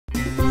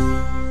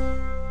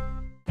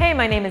Hey,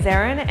 my name is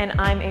Erin, and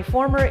I'm a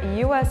former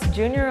US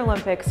Junior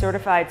Olympic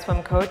certified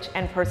swim coach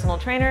and personal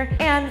trainer,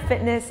 and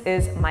fitness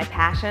is my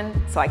passion,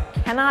 so I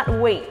cannot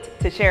wait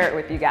to share it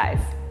with you guys.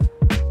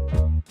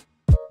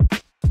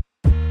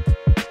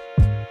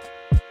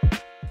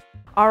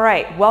 All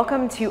right,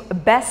 welcome to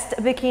Best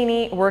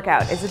Bikini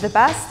Workout. Is it the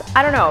best?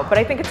 I don't know, but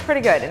I think it's pretty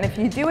good. And if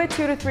you do it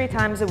 2 to 3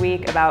 times a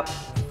week, about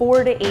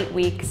 4 to 8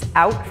 weeks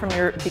out from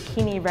your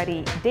bikini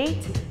ready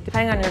date,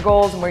 depending on your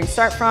goals and where you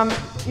start from,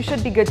 you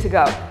should be good to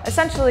go.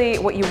 Essentially,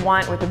 what you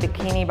want with a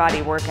bikini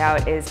body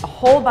workout is a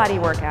whole body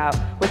workout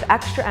with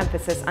extra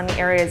emphasis on the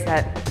areas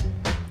that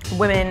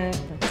women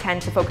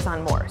tend to focus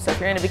on more. So if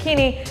you're in a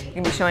bikini, you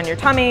can be showing your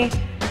tummy,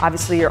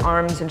 obviously your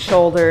arms and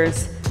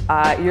shoulders,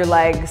 your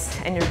legs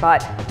and your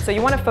butt. So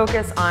you want to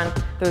focus on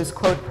those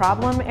quote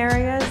problem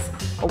areas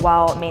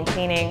while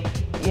maintaining,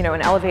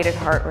 an elevated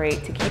heart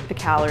rate to keep the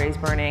calories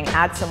burning.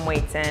 Add some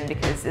weights in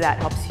because that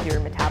helps your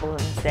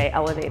metabolism stay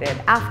elevated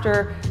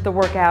after the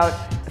workout.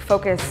 The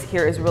focus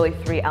here is really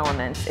 3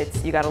 elements.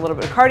 You got a little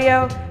bit of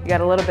cardio, you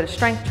got a little bit of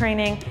strength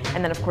training,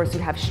 and then of course you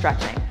have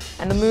stretching.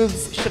 And the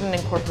moves shouldn't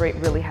incorporate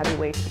really heavy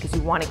weights because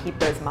you want to keep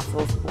those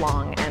muscles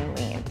long and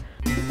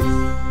lean.